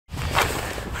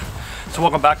So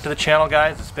welcome back to the channel,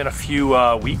 guys. It's been a few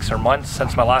weeks or months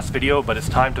since my last video, but it's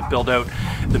time to build out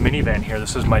the minivan here.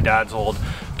 This is my dad's old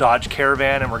Dodge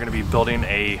Caravan, and we're going to be building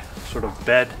a sort of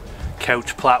bed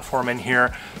couch platform in here.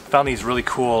 Found these really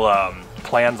cool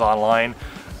plans online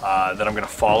that I'm going to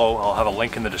follow. I'll have a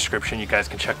link in the description. You guys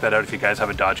can check that out if you guys have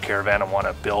a Dodge Caravan and want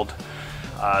to build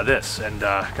this. And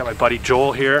got my buddy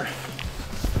Joel here.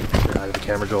 Say hi to the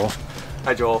camera, Joel.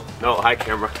 Hi, Joel. No, hi,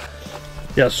 camera.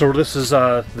 Yeah, so this is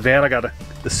the van. I got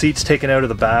the seats taken out of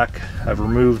the back. I've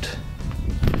removed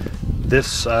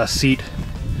this seat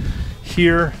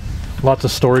here. Lots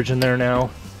of storage in there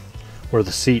now where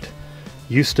the seat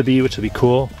used to be, which would be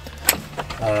cool.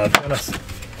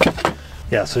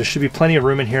 Yeah, so there should be plenty of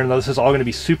room in here. Now this is all going to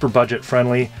be super budget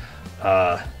friendly.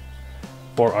 I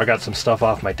got some stuff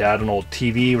off my dad, an old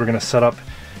TV we're going to set up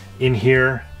in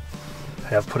here. I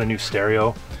have put a new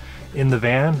stereo in the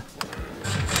van.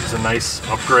 A nice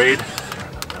upgrade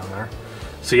down there.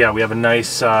 So yeah, we have a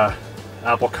nice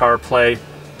Apple CarPlay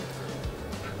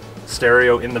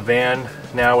stereo in the van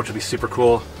now, which will be super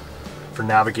cool for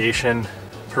navigation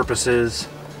purposes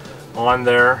on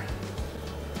there.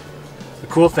 The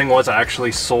cool thing was I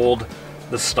actually sold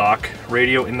the stock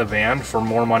radio in the van for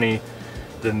more money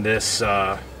than this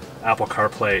Apple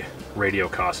CarPlay radio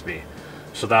cost me.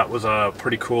 So that was a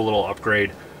pretty cool little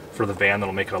upgrade for the van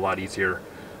that'll make it a lot easier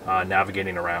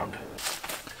navigating around.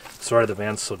 Sorry the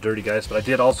van's so dirty, guys, but I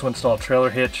did also install a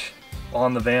trailer hitch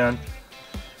on the van.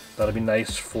 That'll be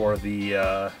nice for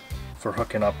the for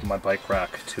hooking up my bike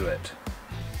rack to it.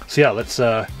 So yeah, let's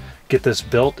get this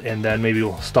built, and then maybe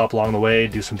we'll stop along the way,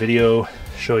 do some video,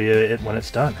 show you it when it's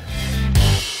done.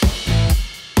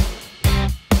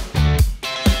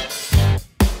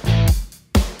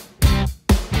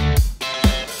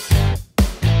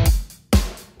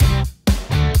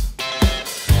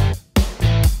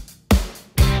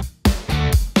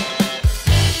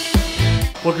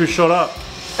 Look who showed up.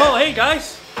 Oh, hey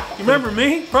guys. You remember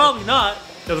me? Probably not. You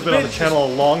guys have been on the channel a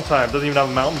long time. Doesn't even have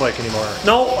a mountain bike anymore.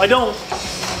 No, I don't.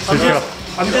 So I'm you don't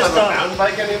have a mountain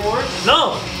bike anymore?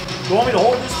 No. You want me to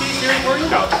hold this piece here for you?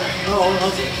 No.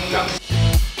 Oh, okay. No.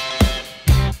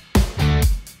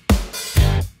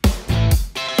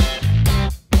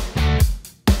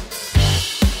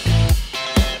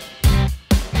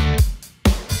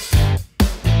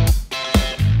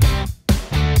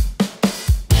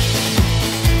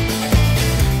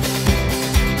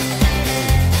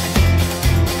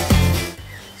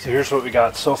 So here's what we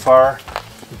got so far.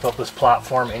 We built this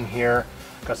platform in here.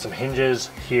 Got some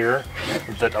hinges here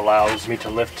that allows me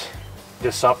to lift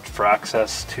this up for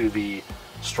access to the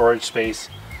storage space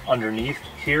underneath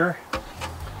here.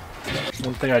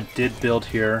 One thing I did build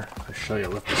here, I'll show you,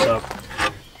 lift this up.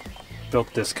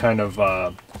 Built this kind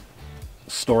of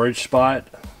storage spot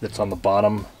that's on the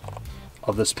bottom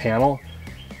of this panel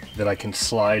that I can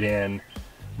slide in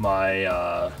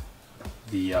my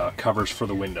the covers for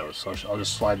the windows. So I'll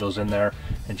just slide those in there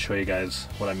and show you guys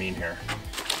what I mean here.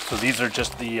 So these are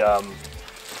just the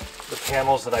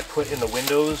panels that I put in the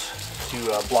windows to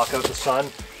block out the sun,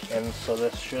 and so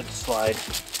this should slide.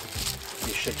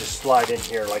 You should just slide in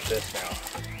here like this now.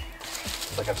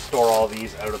 So I can store all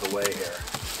these out of the way here.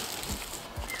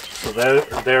 So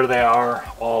there they are,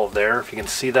 all there. If you can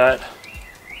see that,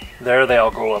 there they all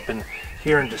go up in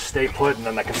here and just stay put, and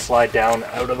then I can slide down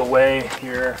out of the way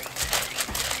here.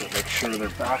 Make sure they're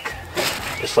back,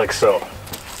 just like so.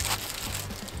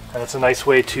 And it's a nice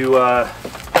way to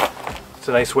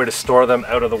store them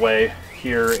out of the way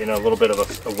here in a little bit of a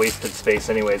wasted space,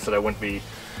 anyways, that I wouldn't be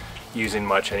using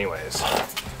much, anyways.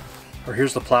 Or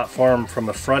here's the platform from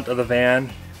the front of the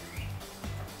van,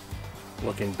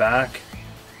 looking back.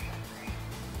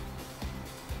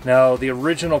 Now, the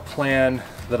original plan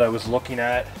that I was looking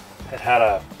at, it had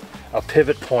a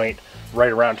pivot point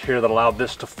right around here that allowed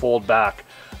this to fold back.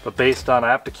 But based on, I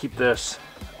have to keep this,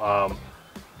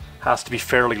 has to be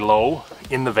fairly low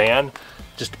in the van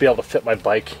just to be able to fit my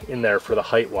bike in there for the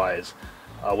height wise,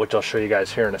 which I'll show you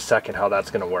guys here in a second how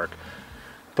that's going to work.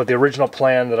 But the original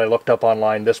plan that I looked up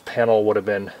online, this panel would have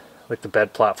been, like the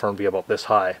bed platform, be about this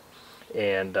high,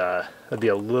 and it'd be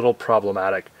a little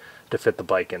problematic to fit the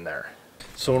bike in there.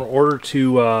 So in order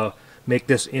to make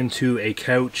this into a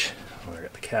couch, oh, I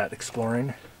got the cat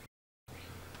exploring.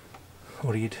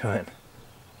 What are you doing?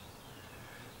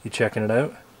 You checking it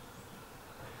out?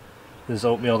 This is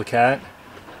Oatmeal the cat.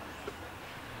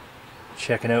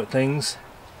 Checking out things.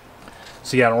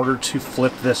 So yeah, in order to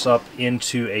flip this up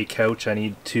into a couch, I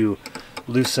need to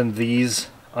loosen these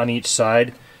on each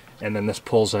side, and then this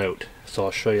pulls out. So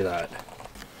I'll show you that.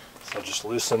 So I'll just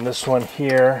loosen this one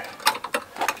here.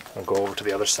 I'll go over to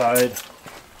the other side.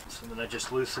 Loosen And then I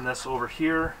just loosen this over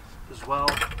here as well.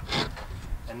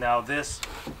 And now this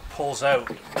pulls out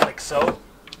like so.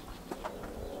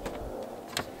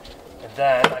 And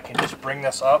then I can just bring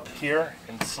this up here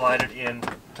and slide it in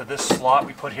to this slot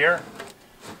we put here.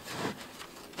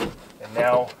 And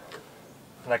now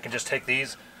I can just take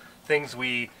these things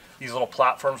these little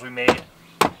platforms we made,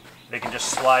 they can just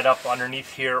slide up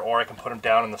underneath here, or I can put them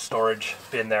down in the storage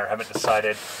bin there. I haven't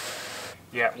decided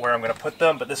yet where I'm going to put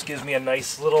them, but this gives me a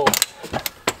nice little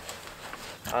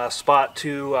spot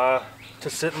to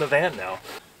sit in the van now.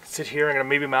 Sit here. I'm going to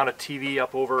maybe mount a TV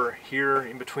up over here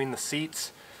in between the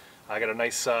seats. I got a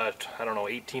nice, I don't know,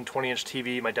 18, 20-inch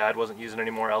TV. My dad wasn't using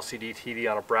any more LCD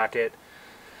TV on a bracket.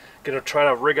 Going to try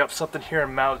to rig up something here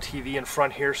and mount a TV in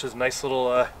front here, so it's a nice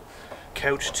little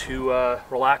couch to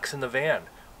relax in the van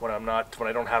when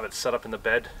I don't have it set up in the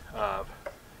bed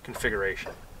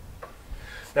configuration.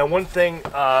 Now, one thing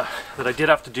that I did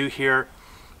have to do here,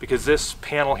 because this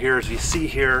panel here, as you see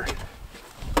here,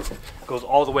 goes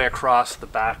all the way across the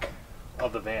back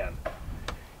of the van.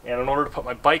 And in order to put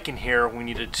my bike in here, we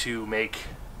needed to make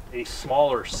a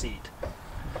smaller seat.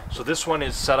 So this one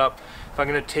is set up, if I'm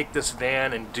going to take this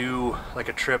van and do like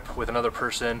a trip with another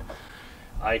person,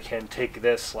 I can take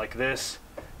this like this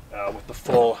with the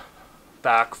full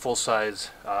back, full-size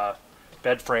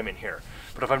bed frame in here.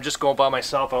 But if I'm just going by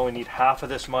myself, I only need half of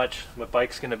this much. My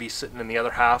bike's going to be sitting in the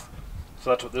other half. So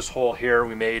that's what this hole here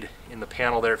we made in the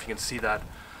panel there. If you can see that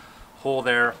hole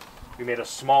there, we made a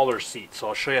smaller seat. So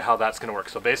I'll show you how that's going to work.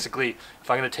 So basically, if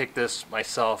I'm going to take this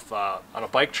myself on a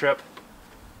bike trip,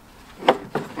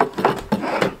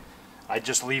 I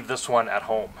just leave this one at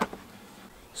home.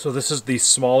 So this is the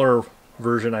smaller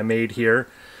version I made here.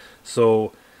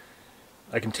 So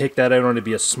I can take that out on to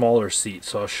be a smaller seat.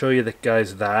 So I'll show you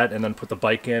guys that and then put the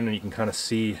bike in, and you can kind of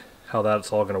see how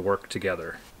that's all going to work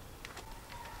together.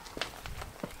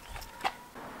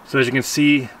 So as you can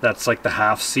see, that's like the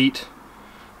half seat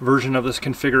version of this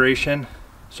configuration.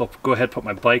 So I'll go ahead and put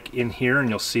my bike in here and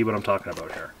you'll see what I'm talking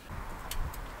about here.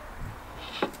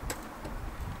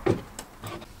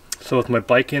 So with my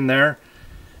bike in there,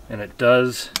 and it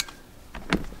does,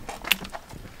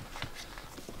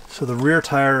 so the rear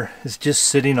tire is just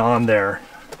sitting on there.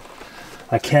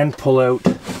 I can pull out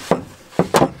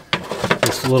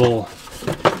this little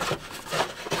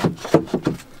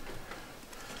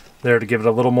there to give it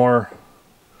a little more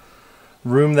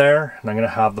room there, and I'm going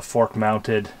to have the fork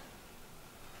mounted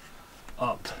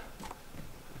up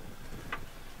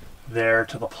there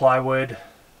to the plywood.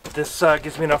 This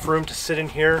gives me enough room to sit in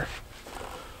here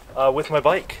with my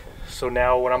bike. So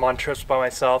now when I'm on trips by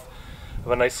myself, I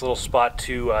have a nice little spot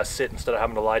to sit instead of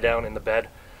having to lie down in the bed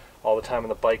all the time,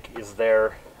 and the bike is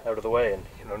there out of the way,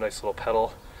 and a nice little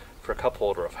pedal for a cup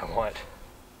holder if I want.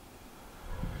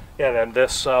 Yeah, then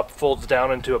this folds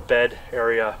down into a bed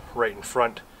area right in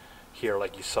front here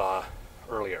like you saw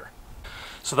earlier.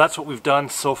 So that's what we've done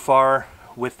so far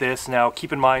with this. Now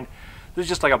keep in mind, this is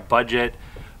just like a budget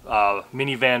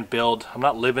minivan build. I'm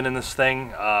not living in this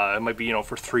thing. It might be,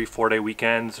 for 3-4 day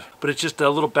weekends, but it's just a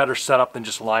little better setup than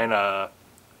just lying a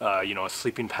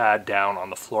sleeping pad down on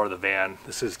the floor of the van.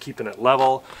 This is keeping it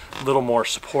level, a little more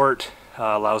support,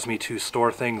 allows me to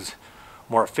store things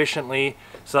more efficiently.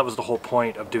 So that was the whole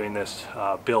point of doing this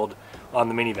build on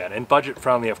the minivan, and budget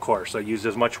friendly, of course. I used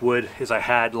as much wood as I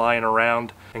had lying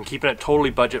around, and keeping it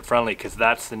totally budget friendly, because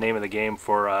that's the name of the game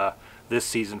for this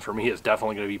season for me. Is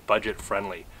definitely going to be budget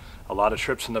friendly. A lot of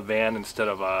trips in the van instead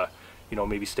of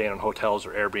maybe staying in hotels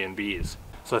or Airbnbs.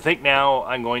 So I think now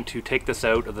I'm going to take this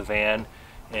out of the van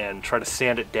and try to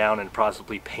sand it down and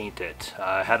possibly paint it.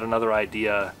 I had another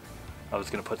idea. I was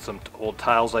going to put some old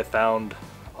tiles I found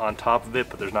on top of it,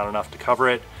 but there's not enough to cover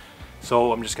it.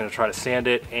 So I'm just going to try to sand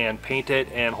it and paint it,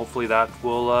 and hopefully that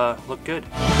will look good.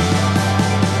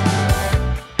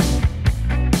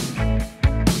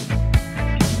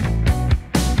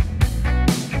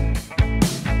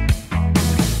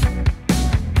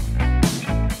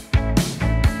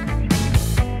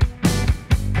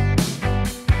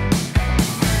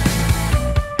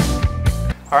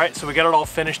 Alright, so we got it all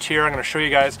finished here. I'm going to show you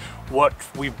guys what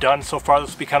we've done so far.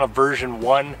 This will be kind of version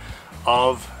 1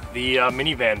 of the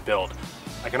minivan build.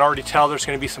 I can already tell there's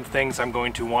going to be some things I'm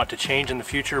going to want to change in the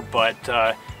future, but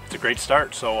it's a great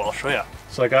start, so I'll show you.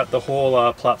 So I got the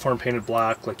whole platform painted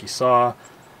black like you saw.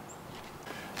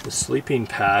 The sleeping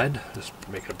pad, just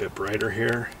make it a bit brighter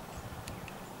here.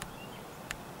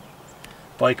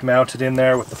 Bike mounted in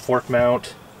there with the fork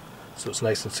mount, so it's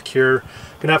nice and secure.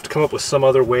 Gonna have to come up with some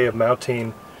other way of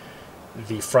mounting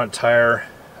the front tire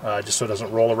just so it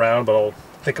doesn't roll around, but I'll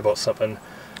think about something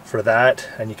for that.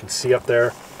 And you can see up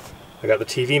there I got the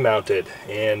TV mounted,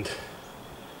 and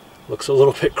Looks a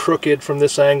little bit crooked from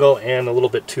this angle and a little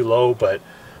bit too low, but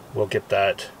we'll get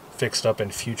that fixed up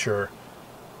in future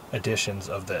editions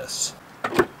of this.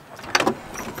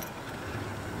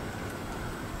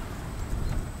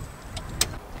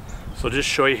 So just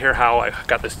show you here how I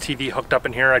got this TV hooked up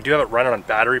in here. I do have it running on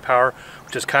battery power,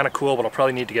 which is kind of cool, but I'll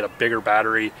probably need to get a bigger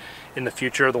battery in the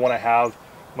future. The one I have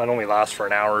might only last for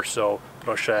an hour or so, but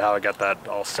I'll show you how I got that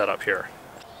all set up here.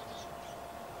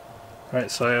 All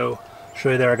right, so I'll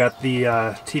show you there. I got the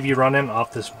TV running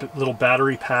off this little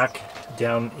battery pack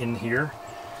down in here.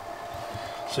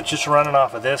 So just running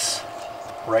off of this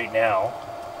right now.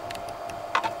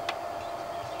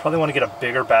 Probably want to get a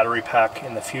bigger battery pack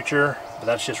in the future, but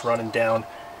that's just running down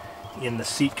in the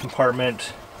seat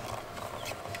compartment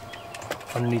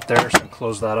underneath there, so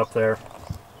close that up there.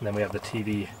 And then we have the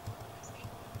TV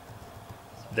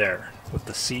there with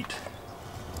the seat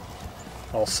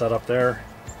all set up there.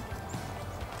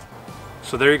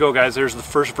 So there you go, guys. There's the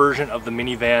first version of the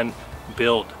minivan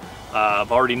build.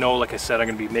 I've already know, like I said, I'm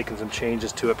going to be making some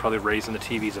changes to it, probably raising the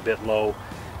TVs a bit low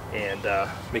and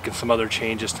making some other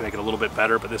changes to make it a little bit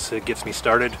better, but this gets me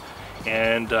started.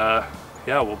 And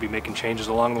yeah, we'll be making changes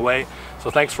along the way. So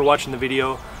thanks for watching the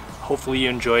video. Hopefully you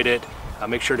enjoyed it.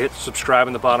 Make sure to hit subscribe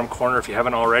in the bottom corner if you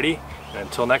haven't already. And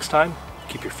until next time,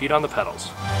 keep your feet on the pedals.